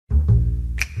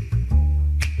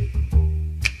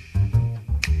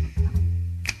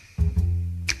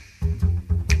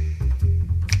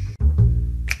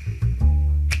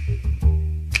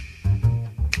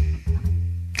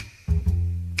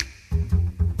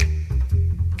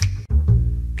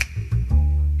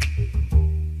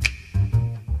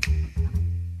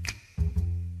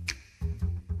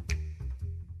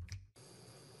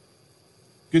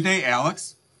Good day,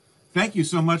 Alex. Thank you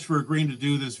so much for agreeing to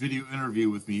do this video interview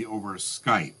with me over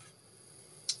Skype.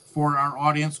 For our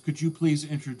audience, could you please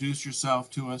introduce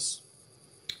yourself to us?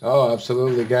 Oh,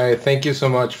 absolutely, Guy. Thank you so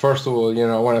much. First of all,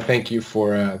 I want to thank you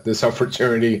for this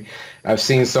opportunity. I've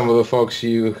seen some of the folks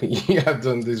you you have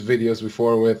done these videos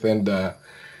before with, and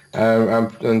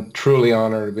I'm truly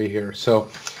honored to be here. So,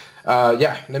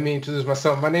 yeah, let me introduce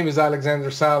myself. My name is Alexander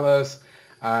Salas.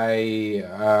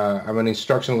 I'm an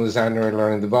instructional designer and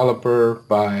learning developer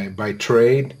by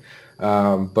trade,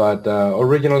 but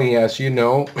originally, as you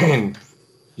know,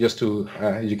 just to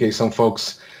educate some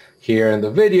folks here in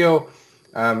the video,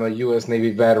 I'm a U.S.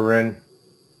 Navy veteran.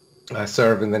 I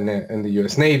served in the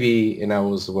U.S. Navy, and I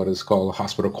was what is called a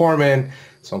hospital corpsman.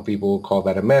 Some people call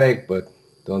that a medic, but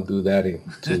don't do that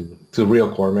to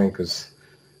real corpsmen because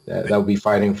that would be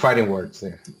fighting words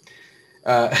there.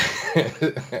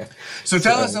 So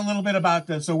tell us a little bit about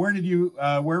that. So where did you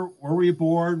where were you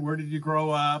born? Where did you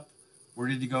grow up? Where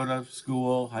did you go to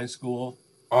school, high school?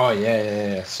 Oh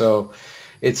yeah. So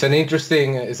it's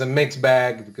a mixed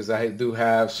bag because I do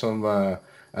have some a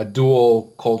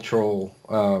dual cultural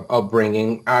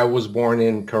upbringing. I was born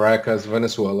in Caracas,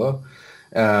 Venezuela,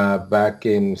 back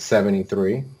in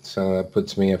 '73. So that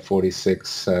puts me at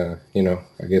 46. I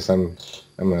guess I'm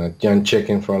a young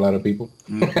chicken for a lot of people.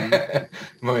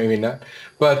 Mm-hmm. Maybe not.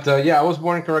 But yeah, I was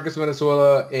born in Caracas,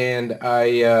 Venezuela, and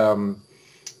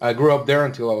I grew up there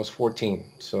until I was 14.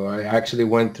 So I actually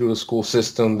went through the school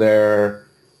system there.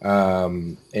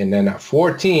 And then at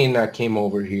 14, I came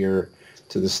over here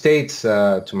to the States,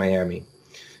 to Miami.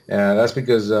 That's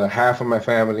because half of my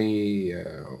family,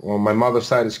 on my mother's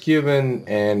side is Cuban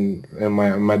and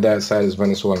my dad's side is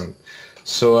Venezuelan.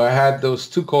 So I had those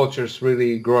two cultures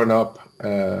really growing up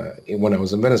when I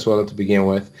was in Venezuela to begin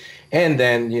with. And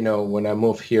then, when I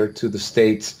moved here to the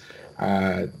States,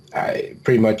 I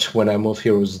pretty much when I moved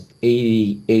here was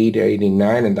 88 or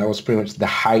 89, and that was pretty much the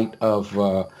height of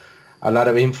a lot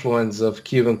of influence of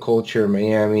Cuban culture,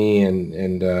 Miami,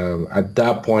 and at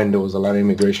that point there was a lot of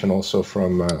immigration also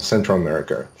from Central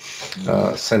America,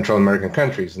 Central American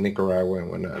countries, Nicaragua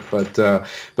and whatnot.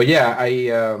 But yeah,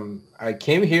 I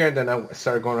came here and then I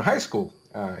started going to high school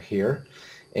here,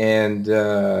 and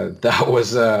that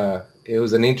was it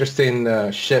was an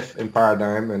interesting shift in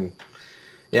paradigm, and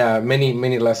yeah,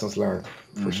 many lessons learned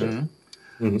for sure.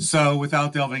 Mm-hmm. So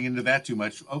without delving into that too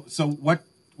much, so what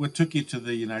took you to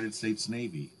the United States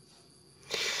Navy?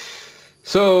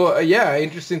 So yeah,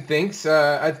 interesting things.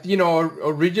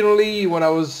 Originally when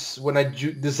I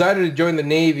decided to join the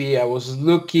Navy, I was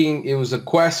looking. It was a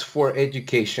quest for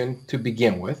education to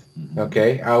begin with. Mm-hmm.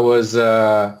 Okay, I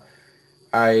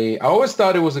always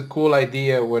thought it was a cool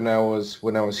idea when I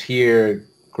was here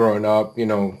growing up.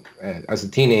 As a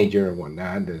teenager and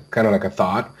whatnot, kind of like a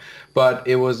thought. But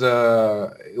it was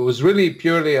really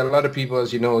purely a lot of people,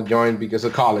 as you know, joined because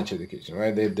of college education,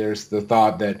 right? There's the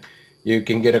thought that you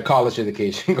can get a college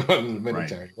education going in the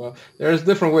military. Right. Well, there's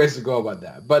different ways to go about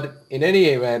that. But in any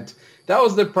event, that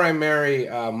was the primary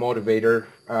motivator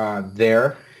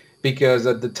there, because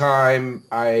at the time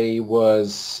I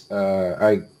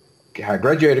had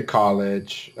graduated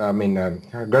college. I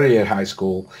graduated high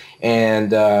school,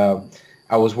 and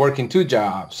I was working two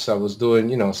jobs. I was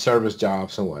doing, service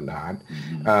jobs and whatnot.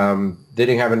 Mm-hmm.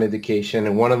 Didn't have an education.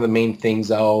 And one of the main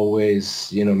things I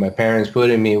always, my parents put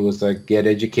in me was like, get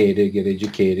educated, get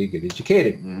educated, get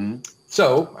educated. Mm-hmm.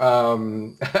 So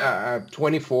at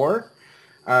 24,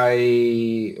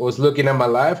 I was looking at my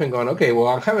life and going, okay, well,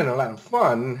 I'm having a lot of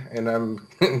fun, and I'm,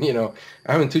 I'm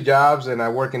having two jobs, and I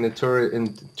work in the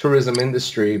tourism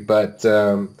industry, but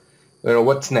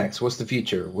what's next? What's the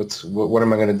future? What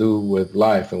am I going to do with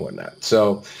life and whatnot?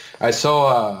 So I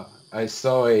saw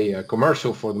a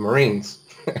commercial for the Marines.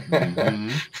 Mm-hmm.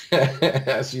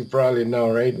 As you probably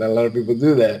know, right? A lot of people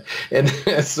do that. And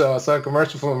so I saw a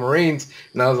commercial for the Marines,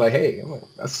 and I was like, hey,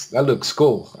 that looks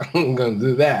cool. I'm going to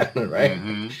do that, right?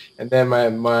 Mm-hmm. And then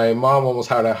my mom almost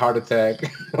had a heart attack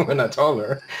when I told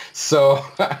her. So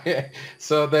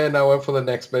then I went for the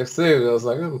next best thing. I was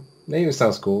like, oh, Navy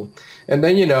sounds cool. And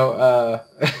then,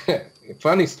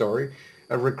 funny story,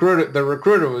 the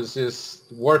recruiter was just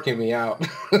working me out.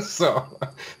 So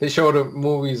they showed the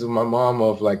movies of my mom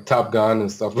of like Top Gun and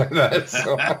stuff like that.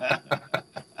 So,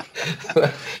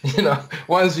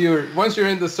 once you're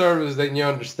in the service, then you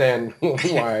understand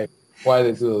why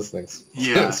they do those things.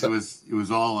 Yeah, so. It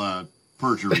was all a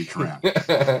perjury trap.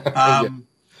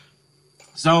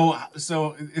 So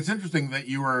it's interesting that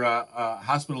you were a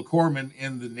hospital corpsman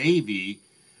in the Navy.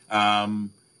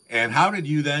 And how did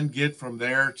you then get from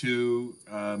there to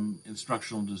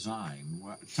instructional design?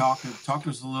 Talk to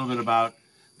us a little bit about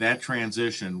that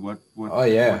transition, Oh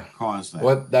yeah. what caused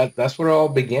that? That's where it all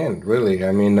began, really.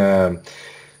 I mean,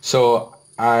 so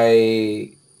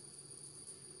I,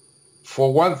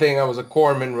 for one thing, I was a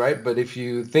corpsman, right? But if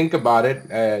you think about it,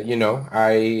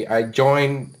 I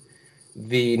joined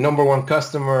the number one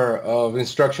customer of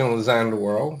instructional design in the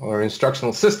world, or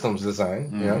instructional systems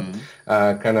design.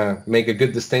 Kind of make a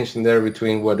good distinction there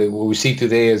between what we see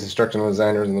today as instructional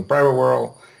designers in the private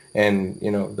world, and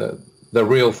the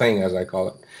real thing, as I call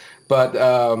it. But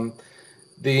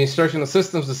the instructional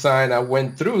systems design, I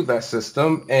went through that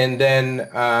system, and then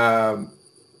I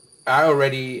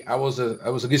was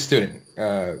a good student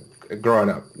growing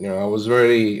up. I was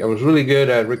really good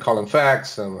at recalling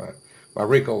facts. My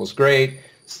recall was great.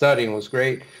 Studying was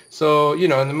great. So in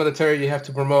the military, you have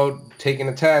to promote taking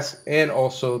a test and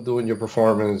also doing your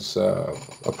performance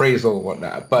appraisal and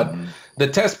whatnot. But the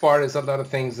test part is a lot of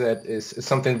things that is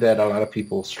something that a lot of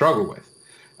people struggle with.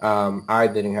 I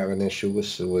didn't have an issue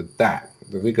with that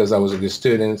because I was a good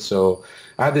student. So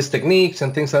I had these techniques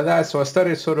and things like that. So I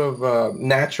started sort of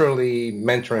naturally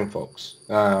mentoring folks.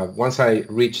 Once I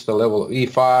reached the level of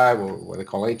E5, or what they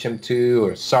call HM2,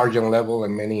 or sergeant level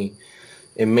in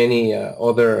many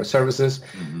other services,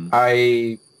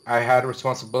 I had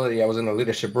responsibility. I was in a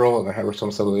leadership role, and I had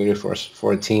responsibility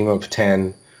for a team of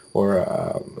 10 or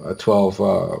 12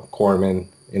 corpsmen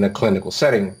in a clinical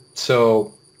setting.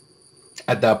 So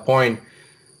at that point,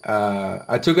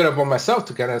 I took it upon myself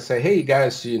to kind of say, hey,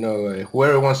 guys,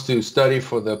 whoever wants to study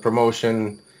for the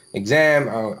promotion exam,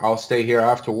 I'll stay here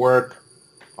after work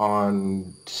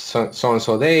on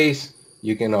so-and-so days.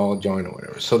 You can all join or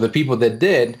whatever. So the people that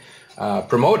did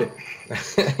promoted,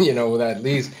 at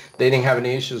least they didn't have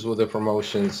any issues with the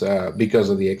promotions because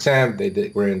of the exam.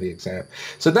 Were in the exam.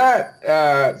 So that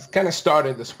kind of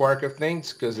started the spark of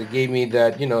things, because it gave me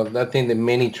that, that thing that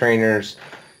many trainers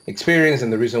experience,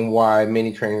 and the reason why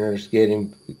many trainers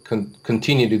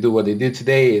continue to do what they do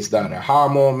today is that aha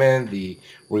moment, the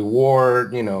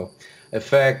reward,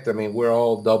 effect. I mean, we're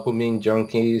all dopamine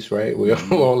junkies, right? We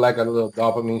all like a little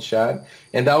dopamine shot,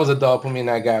 and that was a dopamine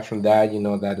I got from that.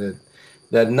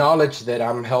 That knowledge that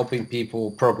I'm helping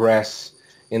people progress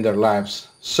in their lives.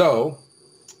 So,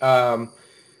 start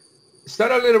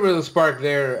a little bit of the spark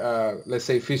there. Let's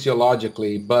say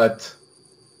physiologically, but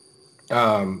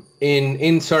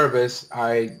in service,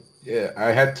 I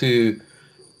had to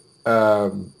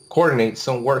coordinate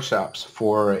some workshops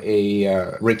for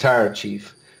a retired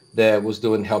chief that was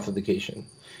doing health education,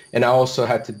 and I also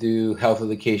had to do health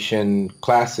education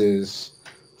classes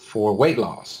for weight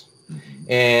loss.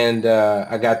 And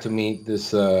I got to meet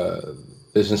this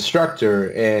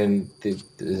instructor, and the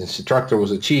instructor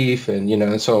was a chief,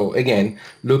 and so again,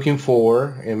 looking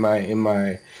for in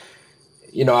my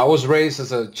I was raised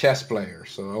as a chess player.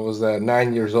 So I was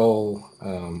 9 years old,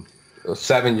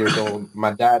 7 years old.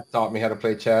 My dad taught me how to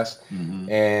play chess,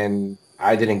 and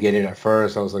I didn't get it at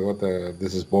first. I was like,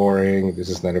 this is boring. This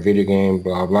is not a video game,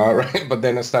 blah, blah, right? But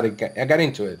then I got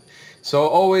into it. So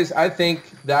always, I think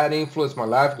that influenced my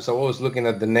life, because I was looking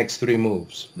at the next 3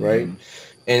 moves, right?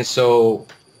 And so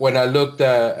when I looked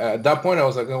at that point, I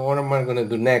was like, oh, what am I going to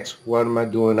do next? What am I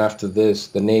doing after this?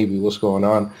 The Navy, what's going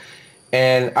on?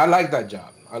 And I liked that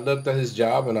job. I looked at his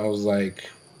job, and I was like,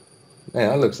 man,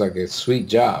 that looks like a sweet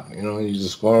job. You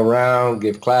just go around,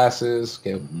 give classes,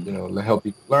 help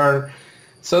people learn.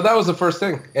 So that was the first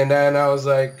thing. And then I was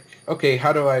like, okay,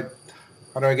 how do I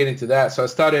get into that? So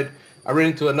I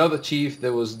ran into another chief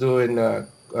that was doing,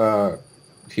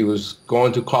 he was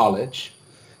going to college.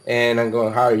 And I'm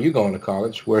going, how are you going to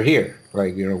college? We're here.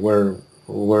 Like,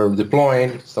 we're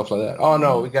deploying, stuff like that. Oh,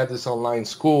 no, we got this online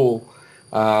school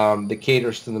that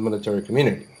caters to the military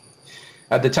community.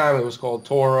 At the time, it was called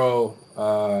Toro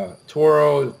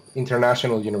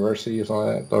International University or something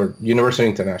like that, or University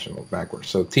International backwards,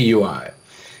 so TUI.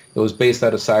 It was based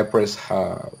out of Cypress,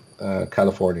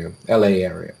 California, LA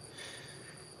area.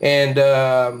 And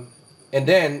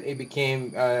then it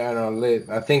became, I don't know,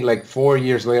 I think like 4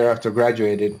 years later after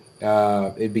graduated,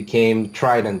 it became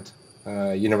Trident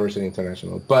University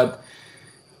International. But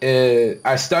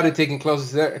I started taking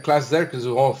classes there because it was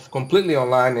all completely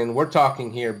online, and we're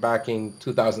talking here back in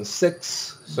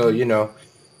 2006. So,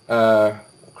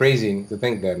 crazy to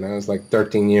think that now. It's like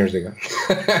 13 years ago,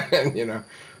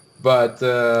 But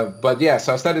yeah,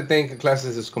 so I started taking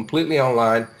classes is completely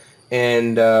online,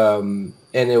 and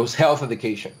it was health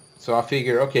education. So I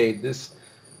figured, okay, this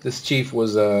chief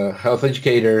was a health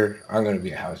educator. I'm going to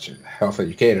be a health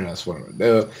educator. That's what I'm going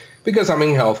to do because I'm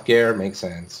in healthcare. Makes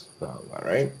sense. Blah, blah,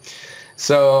 right?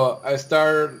 So I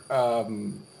started,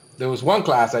 there was one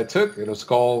class I took. It was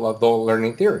called Adult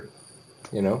Learning Theory.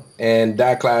 and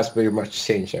that class pretty much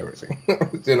changed everything.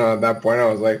 At that point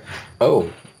I was like, oh,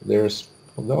 there's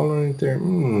 $1 there.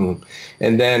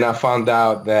 And then I found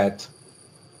out that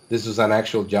this was an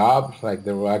actual job. Like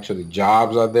there were actually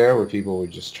jobs out there where people were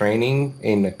just training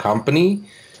in a company,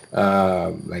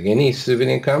 like any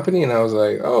civilian company. And I was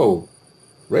like, oh,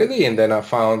 really? And then I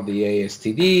found the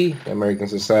ASTD, American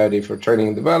Society for Training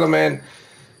and Development.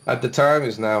 At the time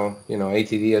is now,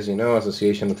 ATD, as you know,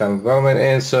 Association of Talent Development.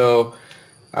 And so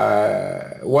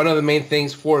one of the main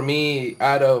things for me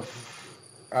out of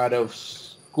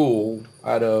school,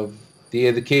 out of the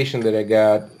education that I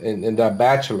got in that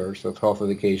bachelor's of health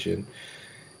education,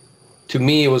 to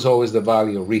me, it was always the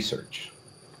value of research.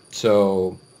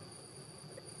 So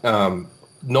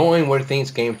knowing where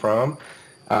things came from,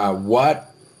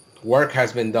 what work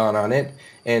has been done on it,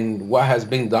 and what has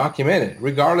been documented,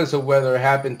 regardless of whether it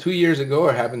happened 2 years ago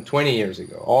or happened 20 years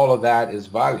ago, all of that is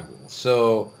valuable.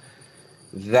 So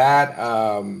that,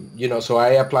 so I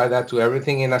applied that to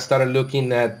everything, and I started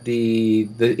looking at this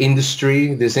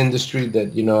industry that,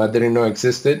 I didn't know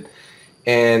existed.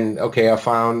 And okay, I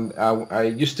found, I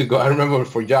used to go, I remember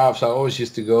for jobs, I always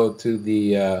used to go to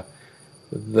the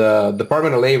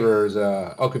Department of Labor's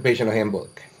occupational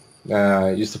handbook.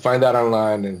 Used to find that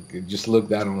online and just look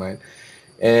that online.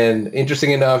 And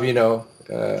interesting enough,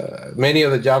 many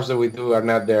of the jobs that we do are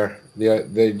not there.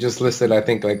 They just listed, I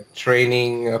think, like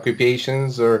training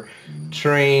occupations or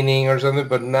training or something,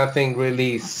 but nothing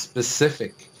really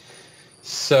specific.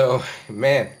 So,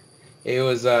 man, it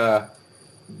was,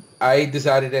 I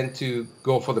decided then to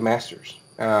go for the master's.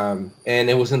 And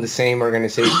it was in the same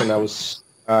organization I was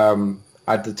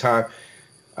at the time.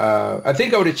 I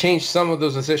think I would have changed some of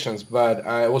those decisions, but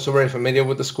I was already familiar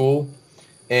with the school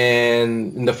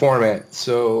and in the format.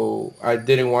 So I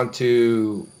didn't want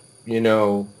to,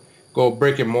 go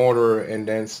brick and mortar and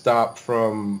then stop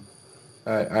from,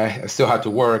 I still had to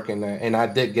work, and I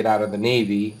did get out of the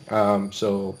Navy.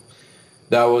 So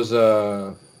that was,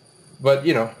 but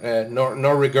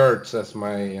no regrets, as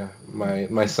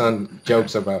my son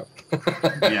jokes about.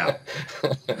 Yeah.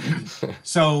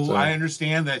 So I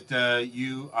understand that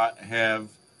you have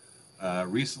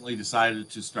recently decided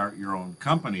to start your own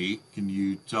company. Can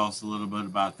you tell us a little bit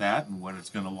about that and when it's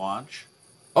going to launch?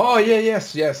 Oh yeah,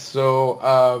 yes. So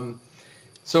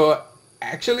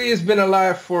actually, it's been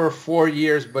alive for 4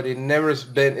 years, but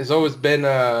it's always been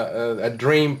a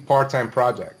dream part-time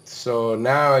project. So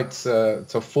now it's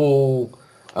a full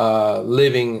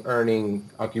living, earning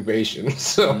occupation.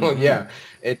 So yeah,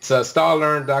 it's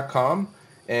starlearn.com,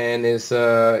 and it's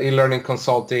e-learning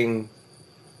consulting,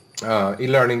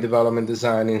 e-learning development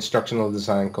design, instructional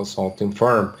design consulting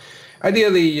firm.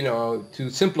 Ideally, to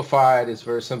simplify it, it's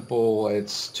very simple.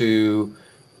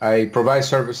 I provide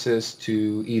services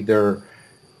to either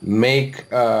make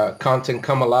content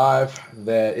come alive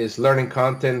that is learning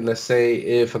content. Let's say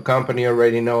if a company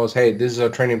already knows, hey, this is a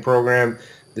training program,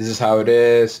 this is how it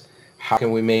is, how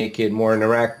can we make it more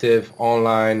interactive,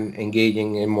 online,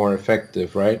 engaging, and more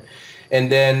effective, right?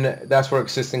 And then that's for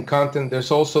existing content.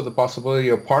 There's also the possibility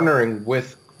of partnering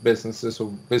with businesses or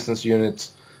business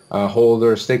units,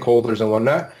 holders, stakeholders, and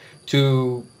whatnot,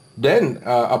 to then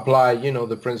apply,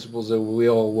 the principles that we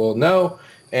all will know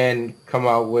and come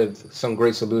out with some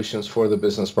great solutions for the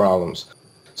business problems.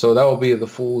 So that will be the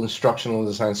full instructional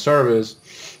design service.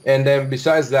 And then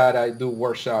besides that, I do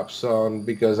workshops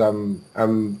because I'm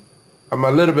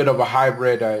a little bit of a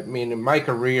hybrid. I mean, in my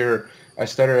career, I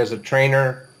started as a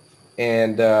trainer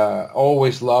and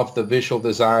always loved the visual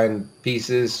design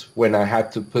pieces when I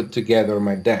had to put together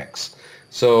my decks.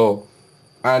 So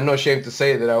I'm not ashamed to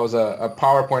say that I was a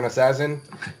PowerPoint assassin,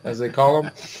 as they call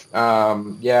them.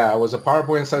 I was a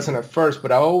PowerPoint assassin at first,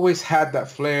 but I always had that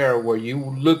flair where you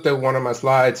looked at one of my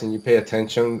slides and you pay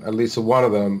attention, at least to one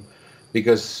of them,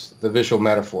 because the visual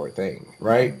metaphor thing,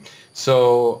 right?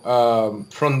 So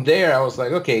from there, I was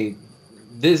like, okay,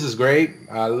 this is great.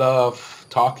 I love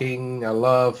talking. I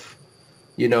love,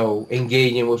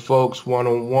 engaging with folks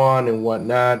one-on-one and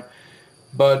whatnot.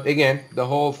 But again, the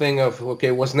whole thing of,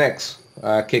 okay, what's next?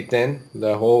 Kicked in.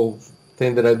 The whole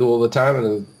thing that I do all the time,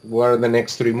 and what are the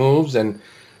next 3 moves? And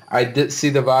I did see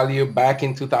the value back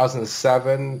in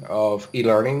 2007 of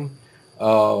e-learning,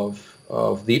 of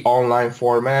the online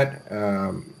format.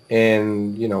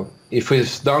 And, if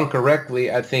it's done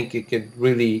correctly, I think it could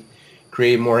really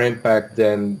create more impact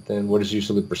than what is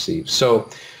usually perceived. So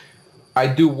I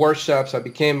do workshops. I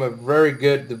became a very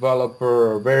good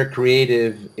developer, very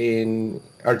creative in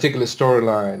Articulate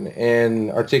Storyline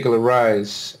and Articulate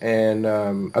Rise and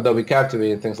Adobe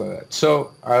Captivate and things like that.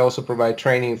 So I also provide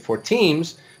training for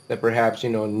teams that perhaps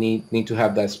need to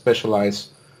have that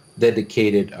specialized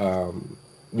dedicated,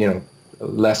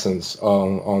 lessons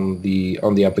on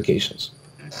the applications.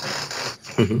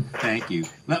 Thank you.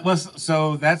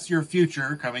 So that's your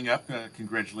future coming up.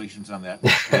 Congratulations on that.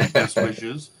 Best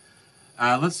wishes.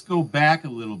 Let's go back a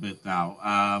little bit now.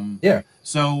 Yeah.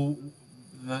 So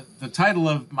the title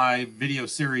of my video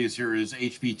series here is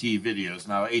HPT videos.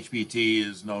 Now, HPT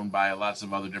is known by lots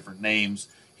of other different names.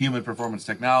 Human Performance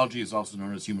Technology is also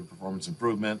known as Human Performance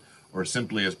Improvement, or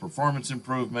simply as Performance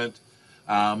Improvement.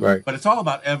 Right. But it's all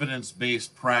about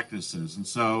evidence-based practices. And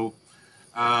so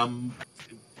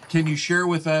can you share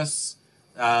with us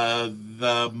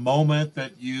the moment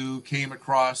that you came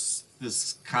across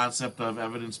this concept of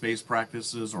evidence-based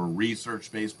practices or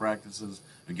research-based practices?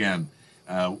 Again,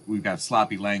 we've got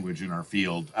sloppy language in our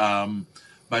field.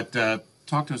 But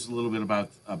talk to us a little bit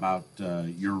about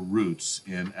your roots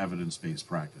in evidence-based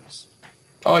practice.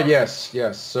 Oh, yes.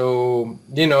 So,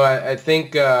 I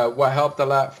think what helped a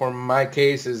lot for my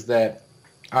case is that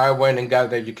I went and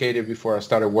got educated before I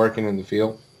started working in the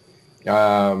field.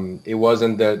 It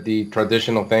wasn't the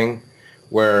traditional thing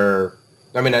where,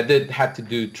 I did have to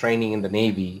do training in the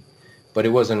Navy, but it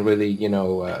wasn't really,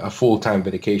 a full-time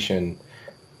dedication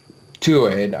to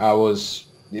it.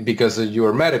 Because you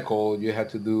were medical, you had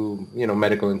to do,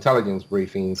 medical intelligence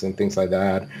briefings and things like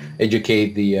that,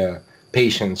 educate the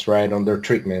patients, right, on their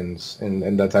treatments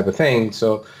and that type of thing.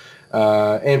 So,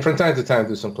 and from time to time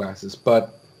do some classes,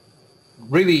 but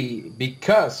really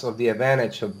because of the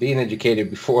advantage of being educated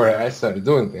before I started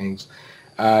doing things,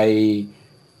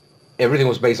 everything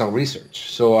was based on research.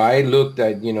 So I looked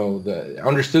at,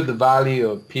 understood the value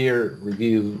of peer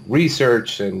review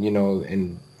research and,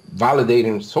 and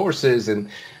validating sources and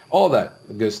all that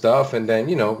good stuff. And then,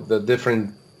 the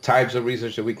different types of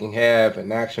research that we can have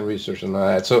and action research and all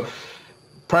that. So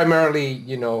primarily,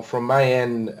 from my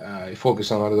end, I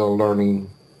focus on adult learning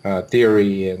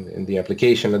theory and the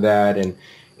application of that. And,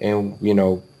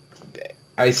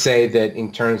 I say that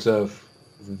in terms of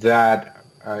that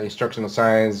instructional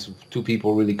science, two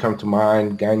people really come to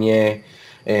mind, Gagne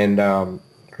and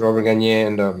Robert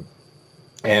Gagne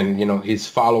and his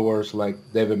followers like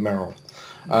David Merrill.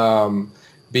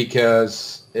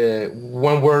 Because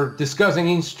when we're discussing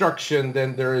instruction,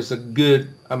 then there is a good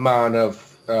amount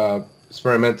of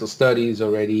experimental studies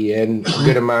already and a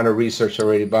good amount of research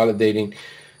already validating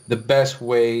the best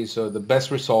ways or the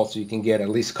best results you can get, at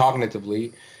least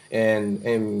cognitively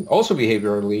and also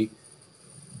behaviorally,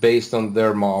 based on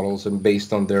their models and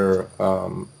based on their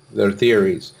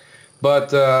theories.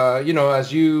 But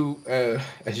as you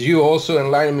also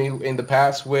enlightened me in the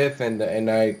past with, and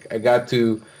I got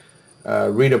to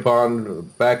read upon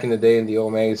back in the day in the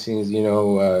old magazines,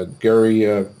 Gary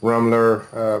Rumler,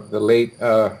 the late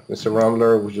Mr.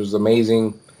 Rumler, which was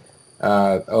amazing.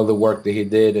 All the work that he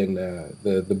did and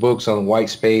the books on white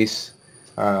space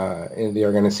in the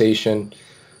organization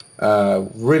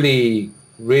really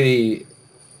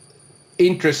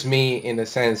interests me in the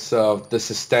sense of the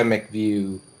systemic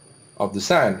view of the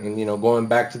sun. And, going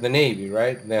back to the Navy,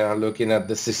 right? Now looking at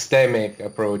the systemic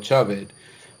approach of it.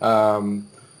 And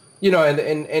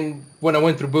when I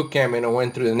went through boot camp and I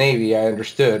went through the Navy, I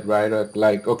understood, right?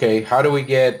 Like, okay, how do we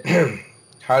get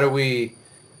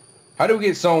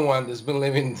someone that's been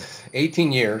living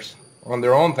 18 years on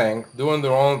their own thing, doing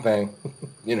their own thing,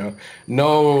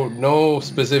 no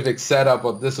specific setup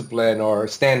of discipline or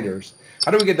standards. How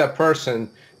do we get that person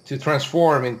to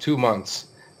transform in 2 months,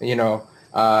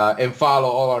 and follow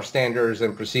all our standards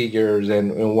and procedures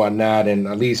and whatnot, and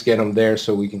at least get them there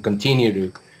so we can continue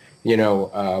to,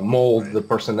 mold the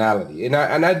personality. And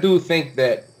I do think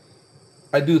that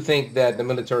the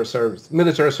military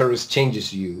service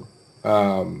changes you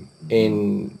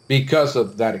because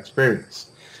of that experience.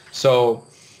 So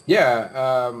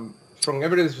from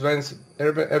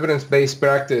evidence-based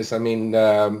practice,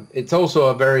 it's also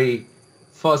a very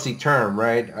fuzzy term,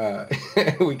 right?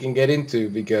 We can get into,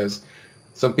 because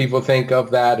some people think of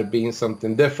that as being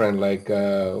something different, like,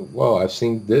 well, I've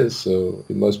seen this, so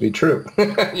it must be true,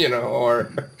 or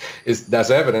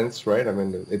that's evidence, right?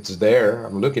 It's there,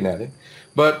 I'm looking at it.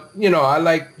 But, I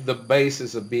like the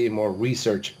basis of being more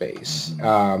research-based,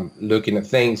 looking at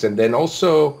things. And then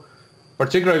also,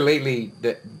 particularly lately,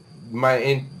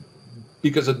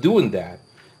 because of doing that,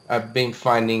 I've been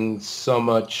finding so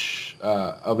much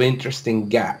of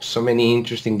so many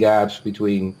interesting gaps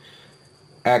between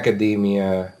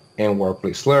academia and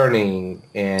workplace learning,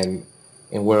 and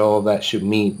where all that should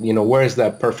meet. Where is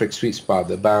that perfect sweet spot,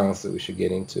 the balance that we should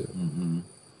get into? Mm-hmm.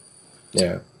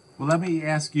 Yeah. Well, let me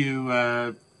ask you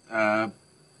to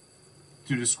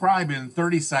describe in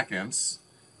 30 seconds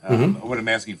what I'm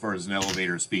asking for is an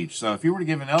elevator speech. So if you were to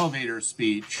give an elevator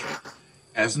speech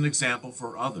as an example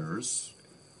for others,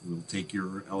 we'll take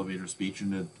your elevator speech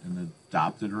and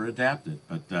adopt it or adapt it.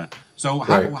 But so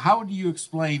Right. how do you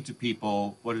explain to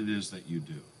people what it is that you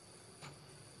do?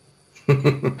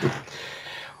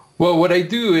 Well, what I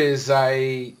do is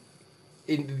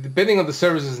depending on the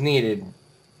services needed,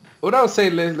 what I would say,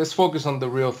 let's focus on the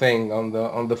real thing,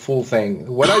 on the full thing.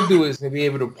 What I do is to be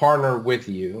able to partner with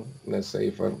you. Let's say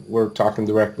if we're talking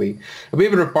directly, I'll be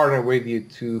able to partner with you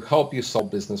to help you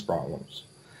solve business problems.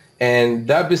 And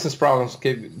that business problems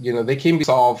can, they can be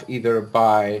solved either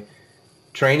by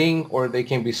training or they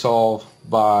can be solved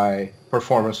by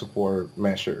performance support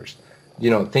measures.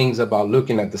 Things about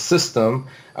looking at the system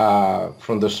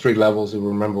from those three levels. You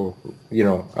remember,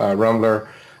 Rumbler,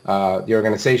 the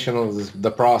organizational,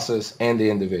 the process, and the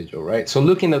individual, right? So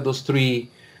looking at those three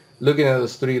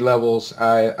levels,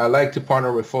 I like to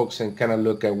partner with folks and kind of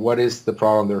look at what is the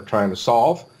problem they're trying to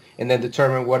solve, and then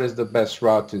determine what is the best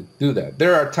route to do that.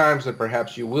 There are times that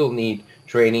perhaps you will need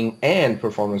training and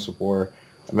performance support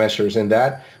measures in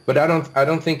that, but I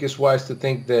don't think it's wise to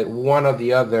think that one or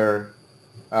the other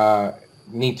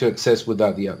need to exist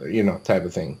without the other, type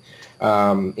of thing.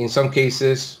 In some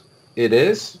cases, it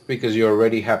is because you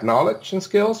already have knowledge and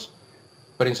skills,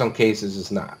 but in some cases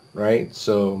it's not, right?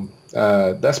 So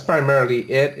that's primarily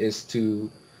it, is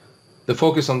to the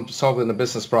focus on solving the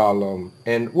business problem.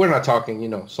 And we're not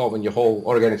talking, solving your whole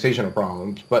organizational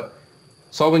problems, but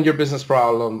solving your business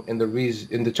problem and the reason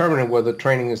in determining whether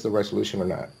training is the right solution or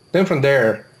not. Then from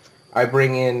there, I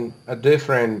bring in a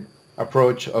different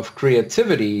approach of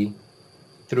creativity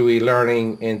through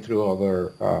e-learning and through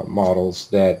other models.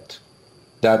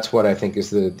 That's what I think is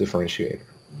the differentiator.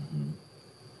 Mm-hmm.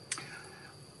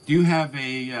 Do you have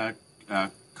a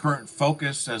current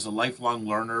focus as a lifelong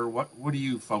learner? What are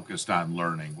you focused on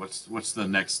learning? What's the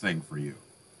next thing for you?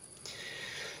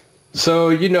 So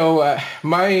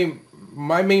my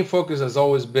main focus has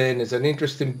always been is an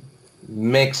interesting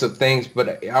mix of things,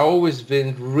 but I've always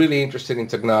been really interested in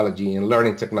technology and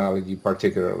learning technology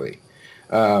particularly,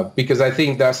 because I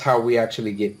think that's how we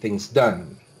actually get things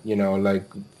done. Like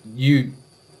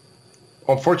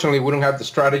unfortunately, we don't have the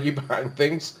strategy behind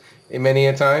things in many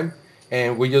a time,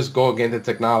 and we just go against the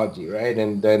technology, right?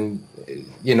 And then,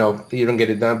 you don't get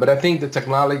it done. But I think the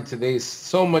technology today is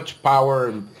so much power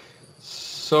and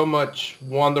so much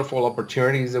wonderful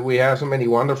opportunities that we have, so many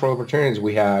wonderful opportunities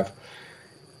we have,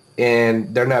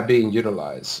 and they're not being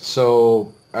utilized.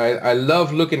 So I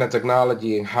love looking at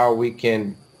technology and how we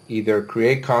can either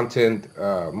create content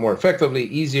more effectively,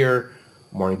 easier,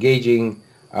 more engaging.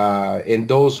 In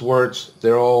those words,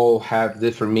 they all have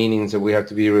different meanings, and we have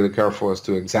to be really careful as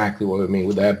to exactly what we mean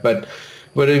with that. But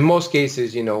in most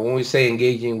cases, when we say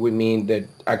engaging, we mean that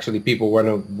actually people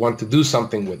want to do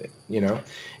something with it,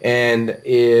 And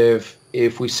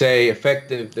if we say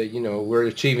effective, that we're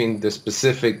achieving the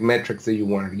specific metrics that you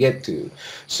wanted to get to.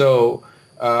 So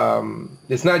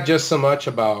it's not just so much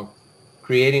about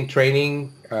creating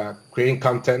training, creating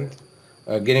content,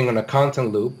 getting on a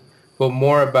content loop, but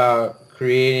more about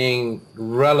creating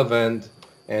relevant,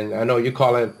 and I know you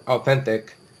call it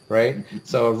authentic, right?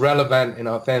 So relevant and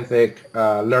authentic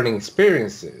learning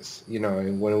experiences.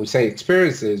 And when we say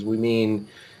experiences, we mean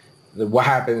what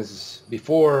happens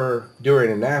before,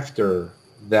 during, and after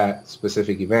that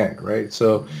specific event, right?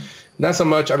 So not so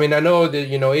much. I mean, I know that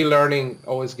e-learning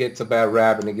always gets a bad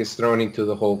rap, and it gets thrown into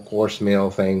the whole course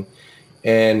meal thing,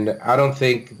 and I don't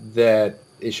think that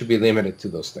it should be limited to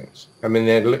those things. I mean,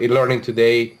 e-learning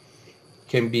today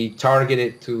can be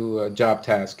targeted to a job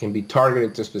task, can be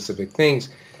targeted to specific things.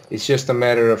 It's just a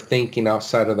matter of thinking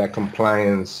outside of that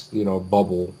compliance,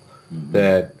 bubble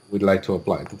that we'd like to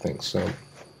apply to things. So,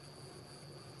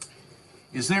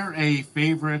 is there a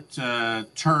favorite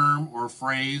term or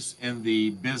phrase in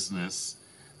the business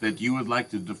that you would like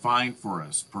to define for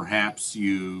us? Perhaps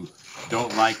you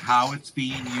don't like how it's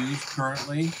being used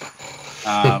currently.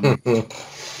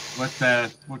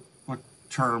 What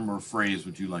term or phrase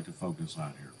would you like to focus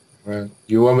on here?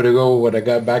 You want me to go what I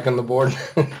got back on the board?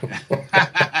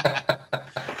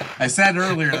 I said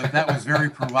earlier that was very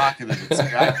provocative.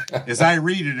 As I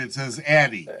read it, it says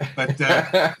Addy, but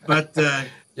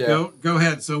yeah. Go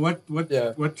ahead. So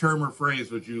what term or phrase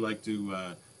would you like to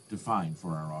define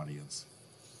for our audience?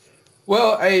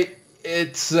 Well, I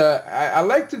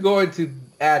like to go into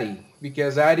Addy,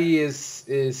 because Addy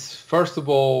is first of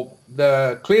all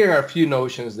clearing a few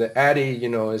notions that Addy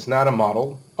is not a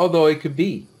model, although it could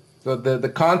be. So the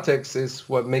context is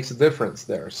what makes a difference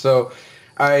there. So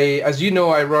as you know,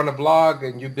 I run a blog,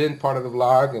 and you've been part of the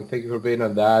blog, and thank you for being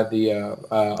on that, the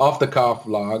Off the Cuff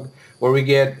blog, where we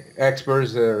get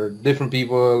experts or different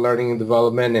people learning and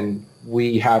development, and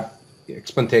we have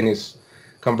spontaneous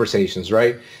conversations,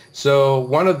 right? So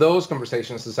one of those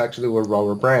conversations is actually with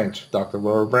Robert Branch, Dr.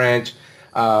 Robert Branch,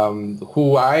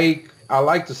 who I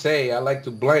like to say, I like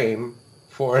to blame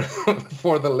for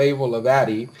for the label of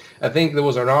Addy. I think there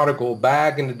was an article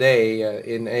back in the day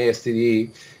in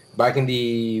ASTD, back in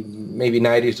the maybe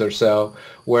 90s or so,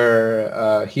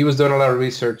 where he was doing a lot of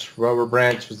research. Robert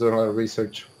Branch was doing a lot of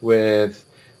research with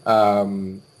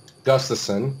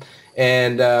Gustafson,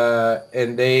 and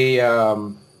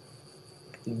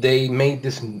they made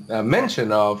this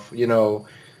mention of,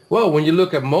 well, when you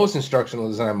look at most instructional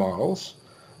design models,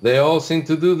 they all seem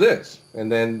to do this. And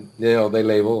then, they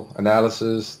label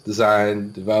analysis,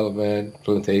 design, development,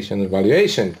 implementation,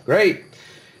 evaluation. Great.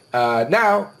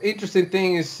 Now, interesting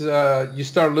thing is you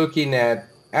start looking at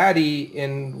Addy,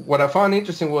 and what I found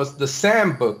interesting was the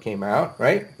SAM book came out,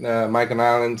 right? Michael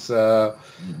Allen's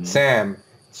SAM.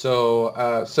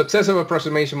 So successive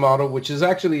approximation model, which is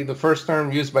actually the first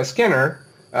term used by Skinner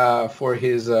for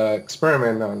his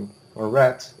experiment on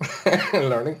rats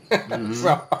learning.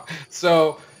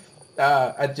 So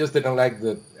I just didn't like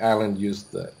that Allen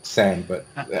used the SAM, but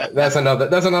that's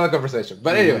another conversation.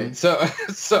 But anyway,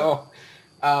 so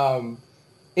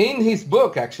in his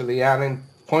book, actually, Allen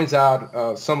points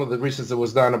out some of the research that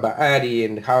was done about Addy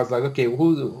and how it's like, okay,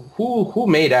 who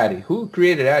made Addy? Who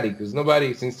created Addy? Because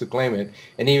nobody seems to claim it.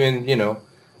 And even,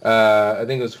 I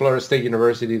think it was Florida State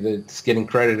University that's getting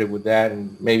credited with that,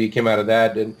 and maybe it came out of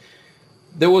that. And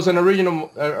there was an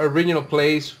original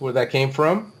place where that came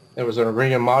from. There was an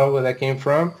original model where that came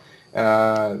from.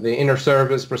 The inner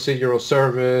service, procedural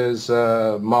service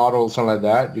model, something like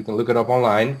that. You can look it up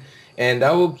online. And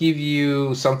that will give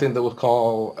you something that was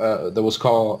called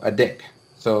a DIC.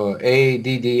 So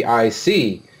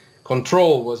ADDIC.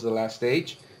 Control was the last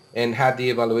stage and had the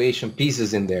evaluation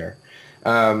pieces in there.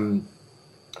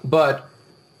 But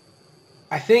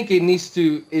I think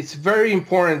it's very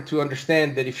important to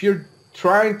understand that if you're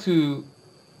trying to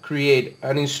create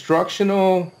an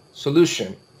instructional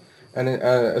solution, and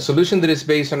a solution that is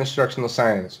based on instructional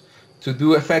science, to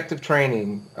do effective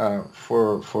training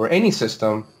for any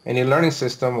system, any learning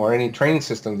system, or any training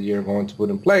system that you're going to put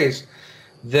in place,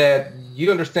 that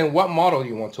you understand what model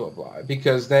you want to apply.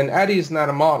 Because then Addy is not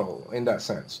a model in that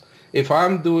sense.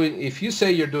 If you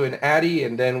say you're doing Addy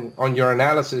and then on your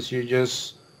analysis you're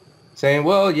just saying,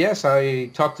 well, yes, I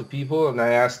talked to people and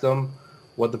I asked them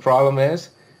what the problem is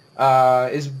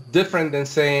different than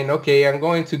saying, okay, I'm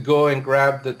going to go and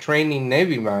grab the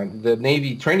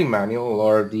Navy training manual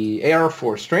or the Air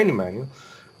Force training manual,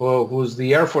 who's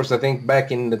the Air Force, I think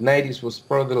back in the 90s was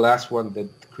probably the last one that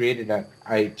created an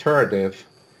iterative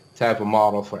type of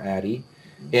model for Addy.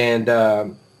 And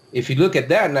if you look at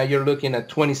that, now you're looking at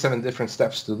 27 different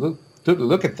steps to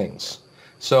look at things.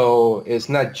 So it's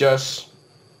not just,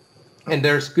 and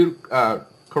there's good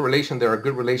correlation, there are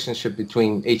good relationship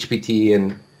between HPT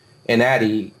and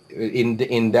Addy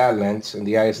in that lens, in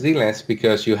the ISD lens,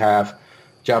 because you have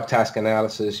job task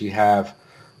analysis, you have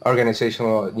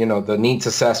organizational, the needs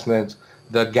assessment,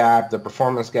 the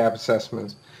performance gap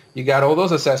assessments. You got all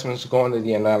those assessments going to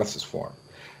the analysis form.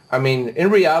 I mean, in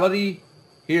reality,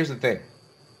 here's the thing,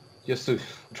 just to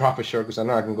drop it short, because I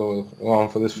know I can go along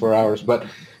for this 4 hours, but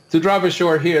to drop it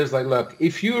short here is like, look,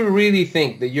 if you really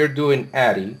think that you're doing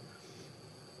Addy,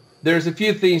 there's a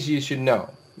few things you should know.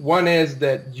 One is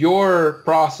that your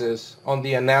process on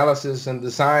the analysis and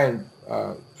design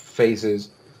phases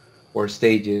or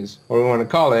stages, or we want to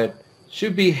call it,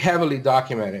 should be heavily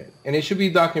documented. And it should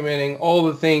be documenting all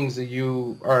the things that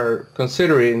you are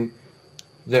considering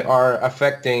that are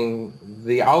affecting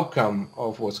the outcome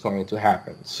of what's going to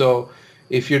happen. So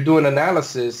if you're doing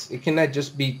analysis, it cannot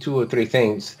just be 2 or 3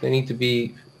 things. There need to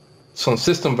be some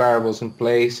system variables in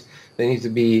place. There need to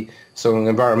be some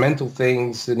environmental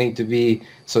things. There need to be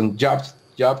some job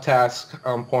tasks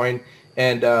on point,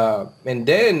 and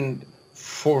then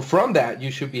from that you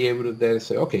should be able to then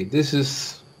say, okay,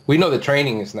 we know the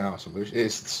training is now the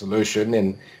solution,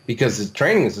 and because the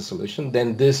training is the solution,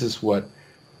 then this is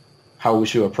how we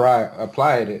should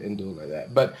apply it and do it like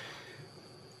that. But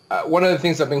one of the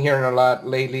things I've been hearing a lot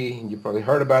lately, and you probably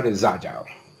heard about it, is Agile.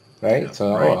 Right? Yeah,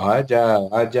 so, right.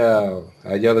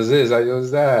 Agile is this, Agile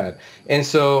is that. And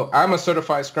so I'm a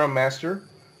certified Scrum Master,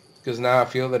 because now I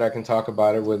feel that I can talk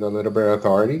about it with a little bit of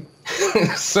authority.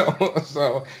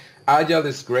 So Agile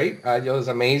is great. Agile is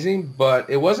amazing, but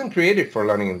it wasn't created for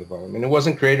learning and development. It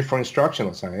wasn't created for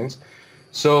instructional science.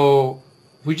 So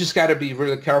we just got to be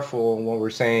really careful on what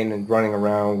we're saying and running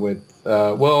around with,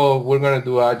 we're going to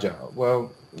do Agile.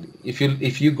 Well, if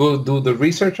you go do the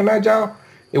research on Agile,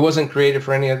 it wasn't created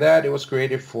for any of that. It was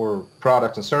created for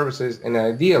products and services, and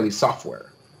ideally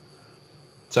software.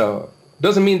 So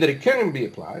Doesn't mean that it can't be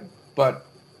applied, but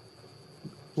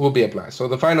will be applied. So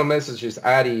the final message is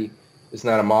ADDIE is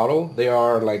not a model. There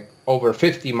are like over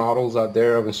 50 models out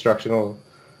there of instructional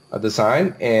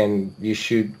design, and you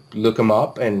should look them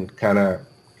up and kind of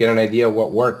get an idea of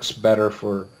what works better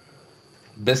for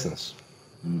business.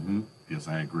 Mm-hmm. Yes,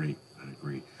 I agree.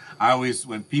 I always,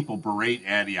 when people berate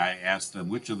ADDIE, I ask them,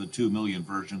 which of the 2 million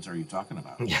versions are you talking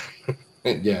about?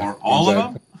 Yeah. Or all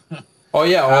exactly. Of them? Oh,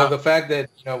 yeah. Or the fact that,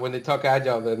 when they talk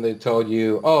Agile, then they told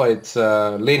you, oh, it's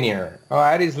linear. Oh,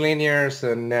 ADDIE's linear,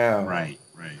 so no. Right.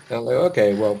 And like,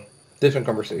 okay, well, different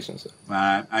conversations.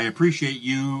 I appreciate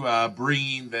you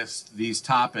bringing these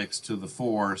topics to the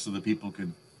fore so that people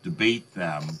could debate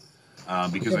them.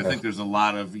 Because I think there's a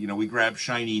lot of, we grab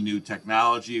shiny new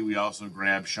technology. We also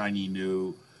grab shiny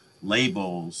new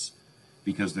labels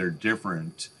because they're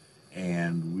different.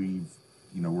 And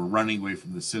we're running away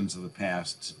from the sins of the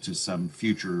past to some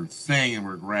future thing. And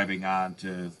we're grabbing on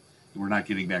to, we're not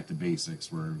getting back to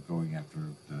basics. We're going after,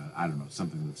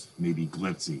 something that's maybe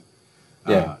glitzy.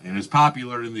 Yeah. And it's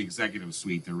popular in the executive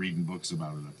suite. They're reading books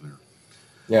about it up there.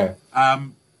 Yeah.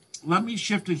 Let me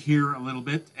shift it here a little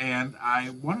bit, and I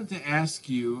wanted to ask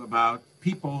you about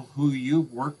people who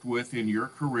you've worked with in your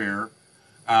career,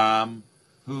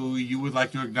 who you would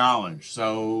like to acknowledge.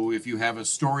 So if you have a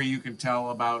story you can tell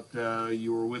about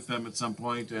you were with them at some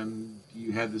point and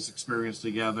you had this experience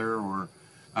together, or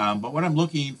but what I'm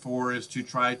looking for is to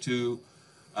try to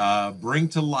bring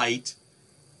to light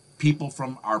people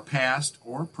from our past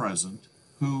or present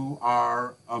who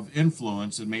are of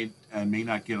influence and may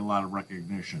not get a lot of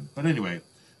recognition. But anyway,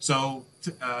 so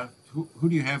who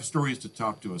do you have stories to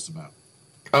talk to us about?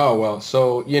 Oh, well,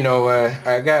 so,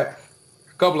 I got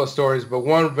a couple of stories, but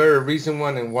one very recent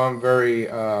one and one very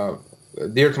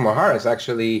dear to my heart is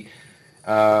actually,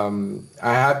 I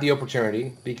had the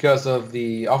opportunity because of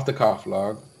the off-the-cuff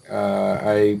log.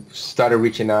 I started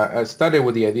reaching out. I started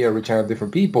with the idea of reaching out to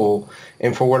different people,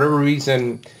 and for whatever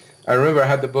reason, I remember I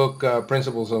had the book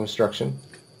Principles of Instruction,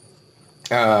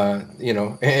 and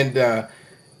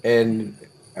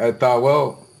I thought,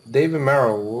 well, David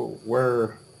Merrill,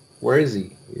 where is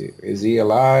he? Is he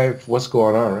alive? What's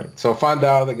going on, right? So I found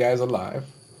out the guy's alive,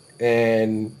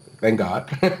 and thank God.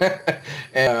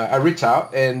 And I reached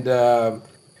out and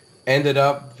ended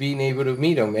up being able to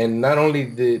meet him. And not only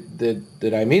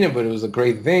did I meet him, but it was a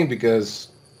great thing because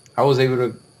I was able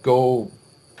to go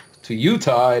to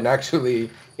Utah and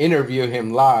actually interview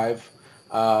him live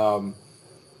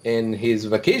in his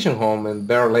vacation home in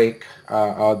Bear Lake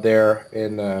out there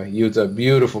in Utah.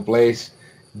 Beautiful place.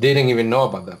 Didn't even know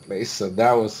about that place, so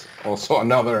that was also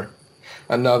another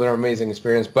amazing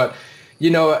experience. But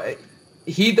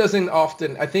he doesn't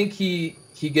often. I think he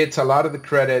gets a lot of the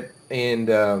credit in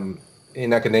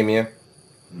academia,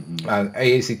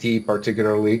 AACT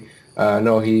particularly. I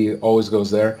know he always goes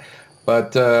there.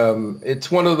 But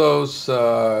it's one of those,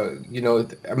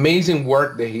 amazing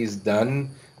work that he's done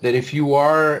that if you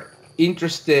are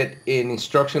interested in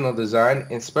instructional design,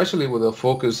 especially with a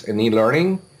focus in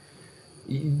e-learning,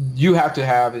 you have to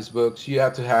have his books. You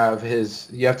have to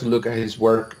look at his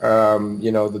work.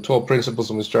 The 12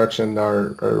 Principles of Instruction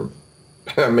are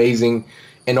amazing.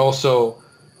 And also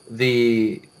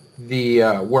the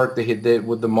work that he did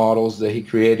with the models that he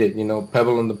created,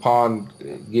 Pebble in the Pond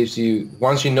gives you,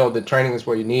 once you know that training is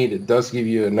what you need, it does give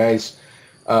you a nice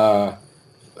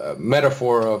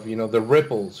metaphor of, the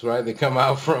ripples, right? They come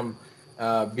out from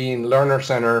being learner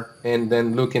center and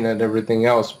then looking at everything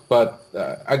else. But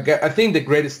I think the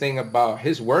greatest thing about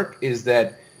his work is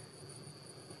that,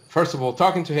 first of all,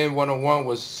 talking to him one-on-one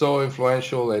was so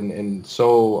influential and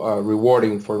so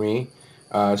rewarding for me.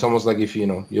 It's almost like if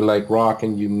you like rock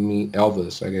and you meet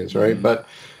Elvis, I guess, right? Mm-hmm.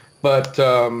 But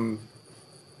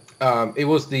it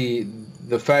was the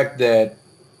fact that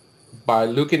by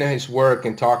looking at his work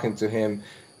and talking to him,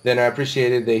 then I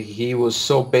appreciated that he was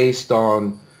so based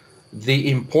on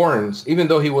the importance, even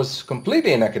though he was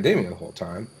completely in academia the whole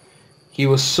time, he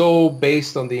was so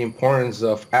based on the importance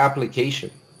of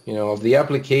application, of the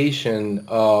application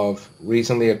of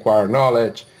recently acquired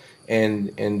knowledge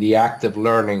and the active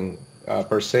learning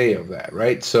per se of that,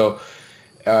 right? So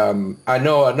I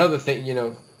know another thing,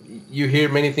 you hear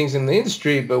many things in the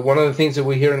industry, but one of the things that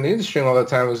we hear in the industry all the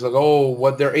time is like, oh,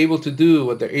 what they're able to do.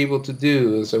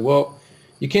 And so, well,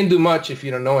 you can't do much if you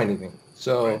don't know anything.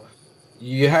 So right.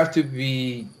 You have to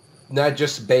be not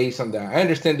just based on that. I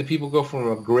understand that people go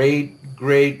from a great,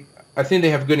 I think they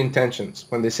have good intentions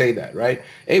when they say that, right?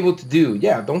 Able to do,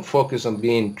 yeah, don't focus on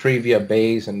being trivia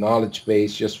based and knowledge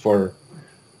based just for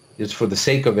the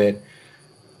sake of it.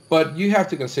 But you have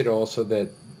to consider also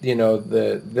that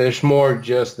there's more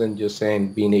just than just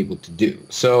saying being able to do.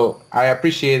 So I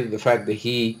appreciated the fact that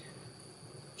he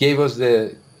gave us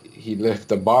he left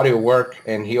the body of work,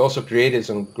 and he also created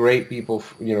some great people.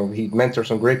 He mentored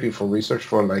some great people for research,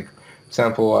 for like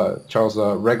example, Charles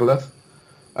Regolith,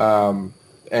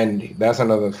 and that's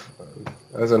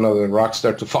another rock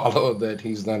star to follow. That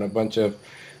he's done a bunch of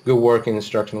good work in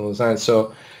instructional design.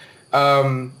 So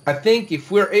I think if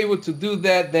we're able to do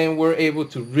that, then we're able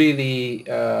to really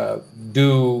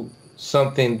do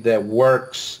something that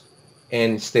works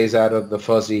and stays out of the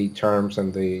fuzzy terms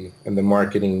and the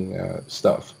marketing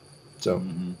stuff. So,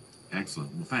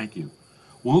 Excellent. Well, thank you.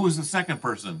 Well, who was the second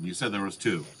person? You said there was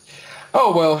two.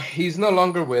 Oh well, he's no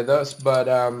longer with us, but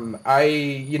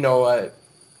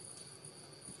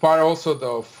part also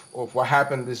of what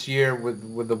happened this year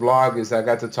with the blog is I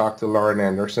got to talk to Lauren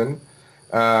Anderson.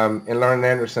 And Lauren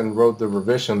Anderson wrote the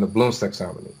revision, the Bloom's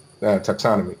taxonomy.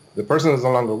 The person that's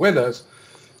no longer with us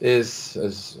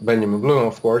is Benjamin Bloom,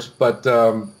 of course. But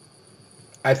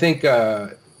I think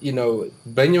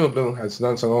Benjamin Bloom has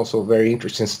done some also very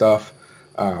interesting stuff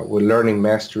with learning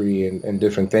mastery and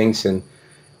different things. And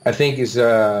I think it's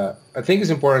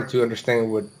important to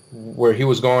understand where he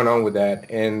was going on with that.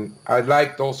 And I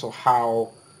liked also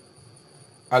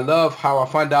I love how I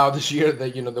found out this year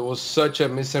that there was such a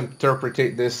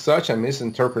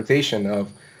misinterpretation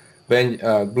of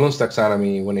Bloom's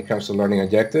taxonomy when it comes to learning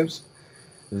objectives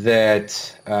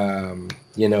that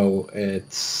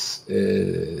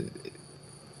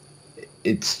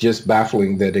it's just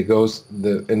baffling that it goes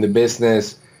in the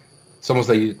business. It's almost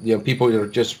like people are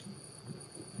just,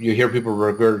 you hear people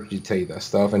regurgitate that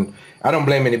stuff, and I don't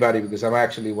blame anybody, because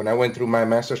when I went through my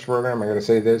master's program, I gotta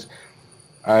say this,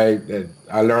 I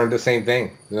learned the same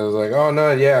thing. I was like, oh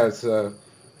no, yeah, it's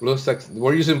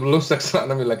we're using Bloom's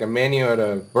taxonomy like a menu at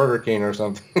a Burger King or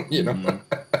something,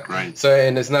 Right. So,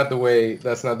 and that's not the way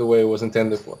it was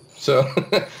intended for. So,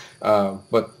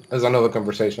 but there's another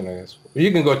conversation, I guess.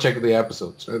 You can go check the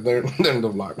episodes. They're in the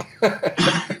blog.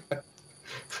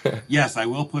 Yes, I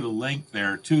will put a link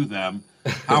there to them.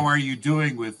 How are you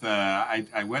doing with?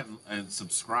 I went and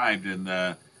subscribed, and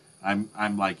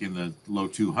I'm like in the low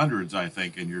 200s, I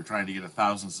think, and you're trying to get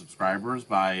 1,000 subscribers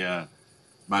by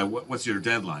what's your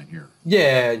deadline here?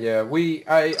 Yeah.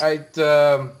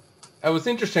 I was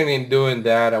interested in doing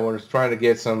that. I was trying to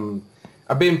get some.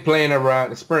 I've been playing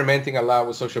around, experimenting a lot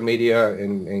with social media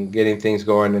and getting things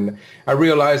going, and I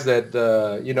realized that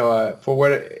for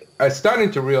what I'm starting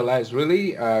to realize,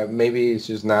 really, maybe it's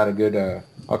just not a good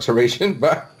observation,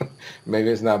 but maybe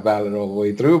it's not valid all the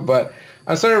way through. But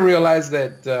I started to realize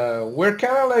that we're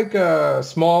kind of like a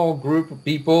small group of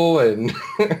people, and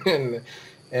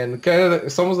and kind of,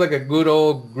 it's almost like a good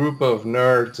old group of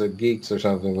nerds or geeks or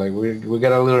something. Like we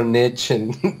got a little niche,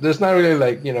 and there's not really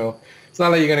like it's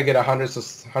not like you're gonna get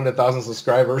 100,000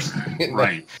 subscribers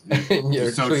Right. in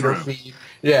your so Twitter true. feed.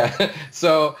 Yeah.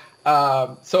 So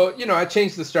I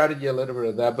changed the strategy a little bit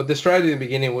of that, but the strategy in the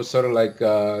beginning was sort of like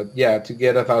to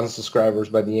get 1,000 subscribers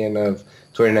by the end of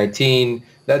 2019.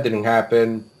 That didn't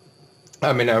happen.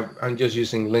 I mean, I'm just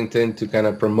using LinkedIn to kind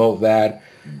of promote that,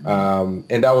 and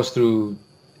that was through.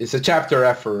 It's a chapter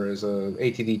effort, it's a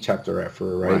ATD chapter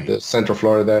effort, right? The Central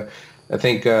Florida. I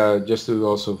think just to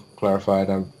also clarify,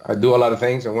 I do a lot of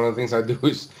things, and one of the things I do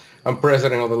is I'm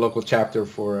president of the local chapter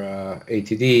for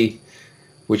ATD,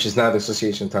 which is now the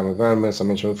Association of Time Environments I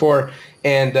mentioned before.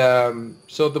 And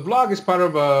so the blog is part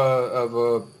of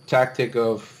a tactic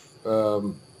of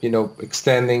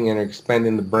extending and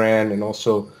expanding the brand, and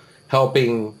also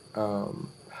helping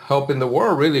the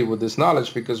world really with this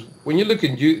knowledge. Because when you look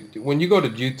at when you go to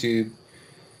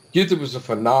YouTube is a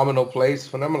phenomenal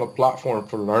platform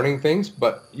for learning things,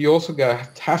 but you also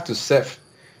have to sift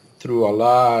through a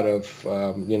lot of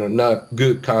not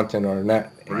good content or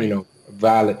not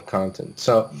valid content.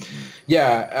 So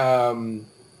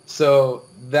so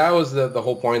that was the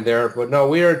whole point there. But no,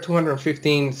 we are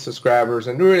 215 subscribers,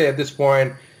 and really at this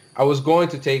point I was going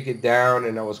to take it down,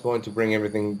 and I was going to bring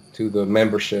everything to the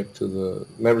membership,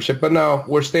 but no,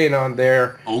 we're staying on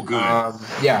there. Oh, good.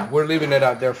 We're leaving it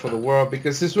out there for the world,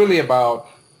 because it's really about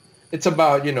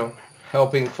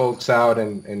helping folks out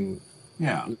and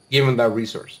giving that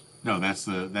resource. No, that's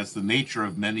the nature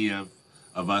of many of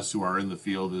us who are in the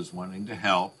field, is wanting to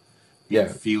help,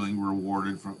 feeling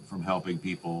rewarded from helping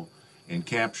people, and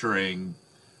capturing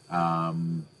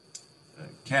on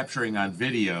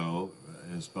video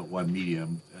is but one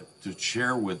medium to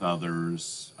share with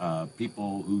others.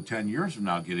 People who 10 years from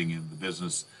now getting into the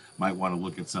business might want to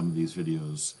look at some of these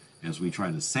videos as we try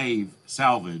to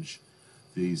salvage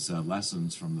these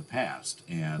lessons from the past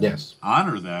and Yes.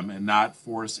 honor them and not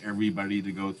force everybody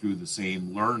to go through the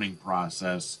same learning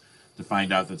process to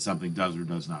find out that something does or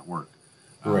does not work.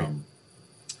 Right.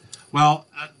 Well,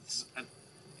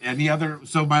 any other?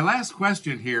 So my last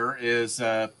question here is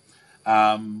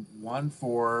one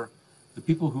for the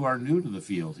people who are new to the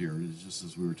field here, just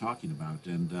as we were talking about.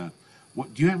 And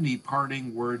what do you have any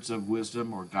parting words of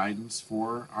wisdom or guidance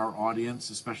for our audience,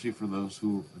 especially for those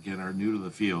who, again, are new to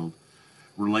the field,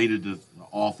 related to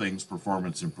all things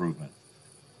performance improvement?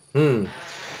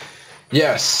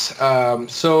 Yes.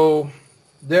 So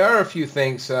there are a few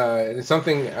things. It's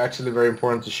something actually very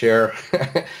important to share.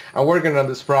 I'm working on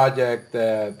this project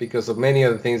because of many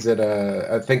of the things that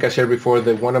I think I shared before.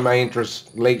 That one of my interests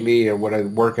lately, or what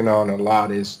I'm working on a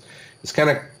lot, is kind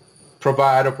of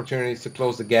provide opportunities to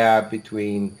close the gap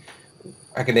between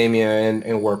academia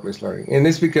and workplace learning. And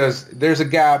it's because there's a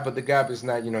gap, but the gap is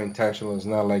not, intentional. It's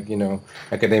not like,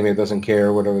 academia doesn't care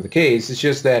or whatever the case. It's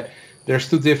just that there's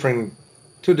two different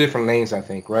lanes, I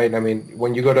think, right? I mean,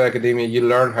 when you go to academia, you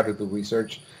learn how to do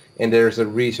research, and there's a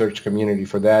research community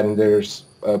for that, and there's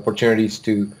opportunities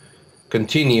to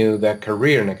continue that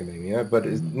career in academia, but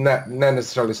it's not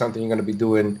necessarily something you're going to be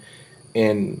doing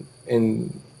in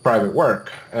private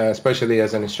work, especially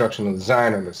as an instructional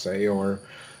designer, let's say, or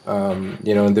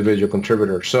individual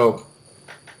contributor. So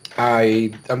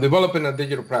I'm developing a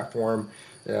digital platform.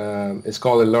 It's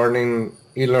called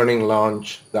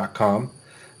elearninglaunch.com.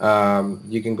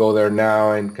 You can go there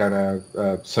now and kind of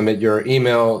submit your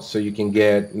email so you can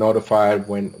get notified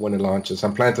when it launches.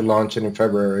 I'm planning to launch it in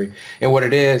February. And what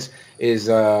it is it's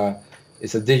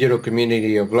a digital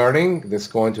community of learning that's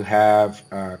going to have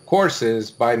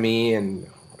courses by me, and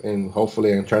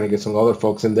hopefully I'm trying to get some other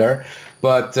folks in there.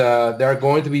 But they're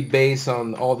going to be based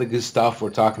on all the good stuff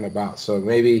we're talking about. So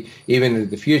maybe even in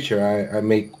the future, I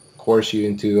may course you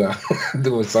into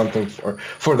doing something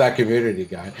for that community,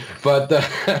 guy. But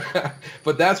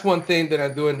but that's one thing that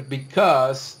I'm doing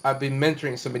because I've been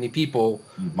mentoring so many people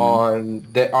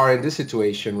that are in this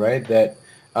situation, right? That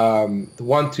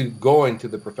want to go into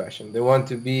the profession. They want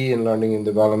to be in learning and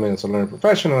development as a learning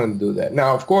professional and do that.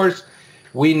 Now, of course,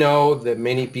 we know that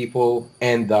many people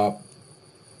end up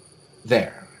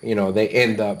there. They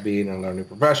end up being a learning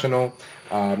professional,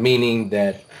 meaning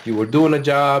that you were doing a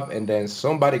job and then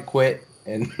somebody quit,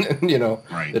 and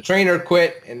Right. the trainer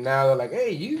quit, and now they're like, hey,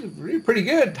 you're pretty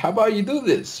good. How about you do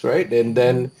this, right? And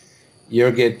then you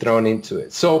get thrown into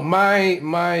it. So my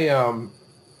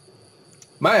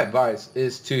advice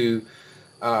is to,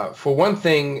 for one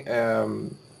thing,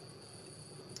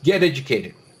 get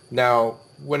educated. Now,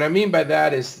 what I mean by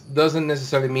that doesn't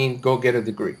necessarily mean go get a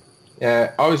degree.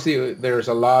 Obviously, there's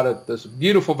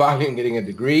beautiful value in getting a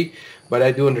degree, but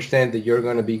I do understand that you're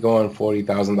going to be going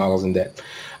 $40,000 in debt,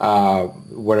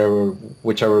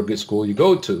 whichever good school you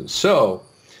go to. So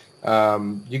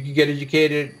you can get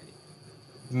educated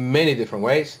many different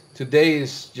ways. Today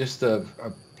is just a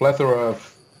plethora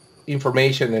of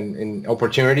information and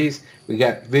opportunities. We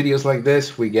got videos like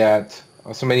this. We got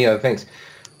so many other things.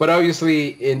 But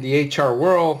obviously, in the HR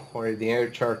world or the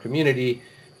HR community,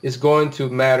 it's going to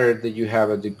matter that you have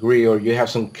a degree or you have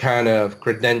some kind of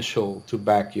credential to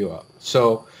back you up.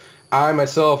 So I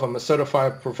myself, I'm a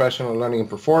certified professional learning and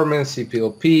performance,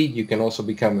 CPLP. You can also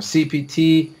become a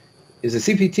CPT. Is it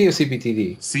CPT or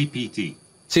CPTD? CPT.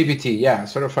 CPT, yeah,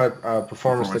 certified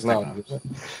performance technology.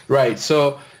 Right.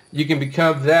 So you can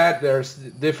become that. There's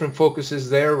different focuses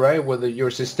there, right? Whether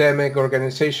you're systemic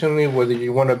organizationally, whether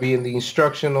you want to be in the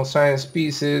instructional science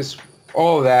pieces,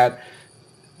 all that.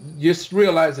 Just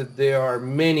realize that there are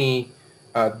many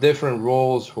different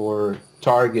roles or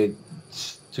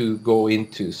targets to go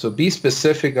into. So be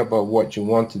specific about what you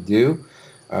want to do.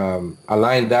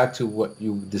 Align that to what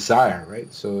you desire,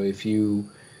 right? So if you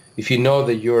know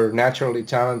that you're naturally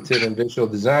talented in visual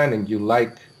design and you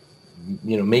like,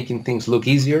 making things look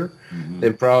easier,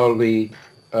 then probably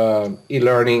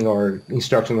e-learning or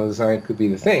instructional design could be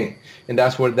the thing. And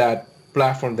that's where that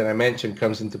platform that I mentioned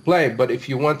comes into play. But if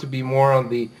you want to be more on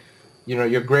the,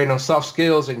 you're great on soft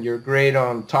skills and you're great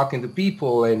on talking to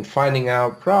people and finding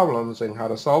out problems and how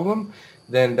to solve them,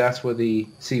 then that's where the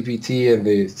CPT and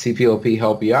the CPLP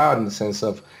help you out in the sense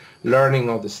of learning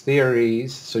all these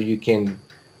theories so you can,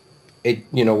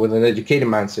 with an educated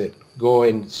mindset, go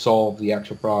and solve the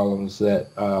actual problems that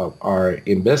are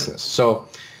in business. So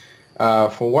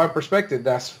from one perspective,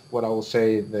 that's what I will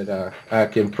say that I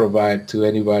can provide to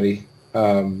anybody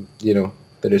that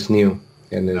is new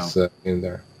and is in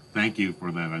there. Thank you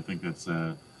for that. I think that's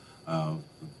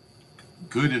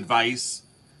good advice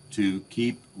to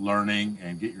keep learning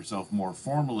and get yourself more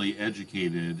formally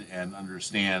educated and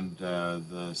understand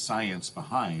the science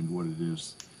behind what it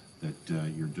is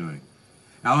that you're doing.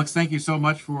 Alex, thank you so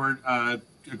much for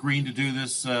agreeing to do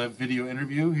this video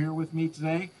interview here with me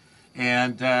today.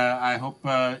 And I hope,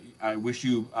 I wish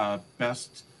you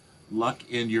best luck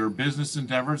in your business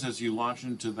endeavors as you launch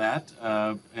into that.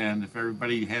 And if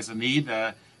everybody has a need,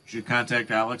 you should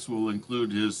contact Alex. We'll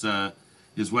include his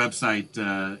website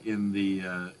in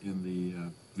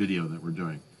the video that we're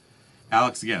doing.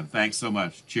 Alex, again, thanks so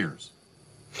much. Cheers.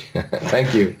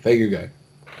 Thank you. Thank you, guys.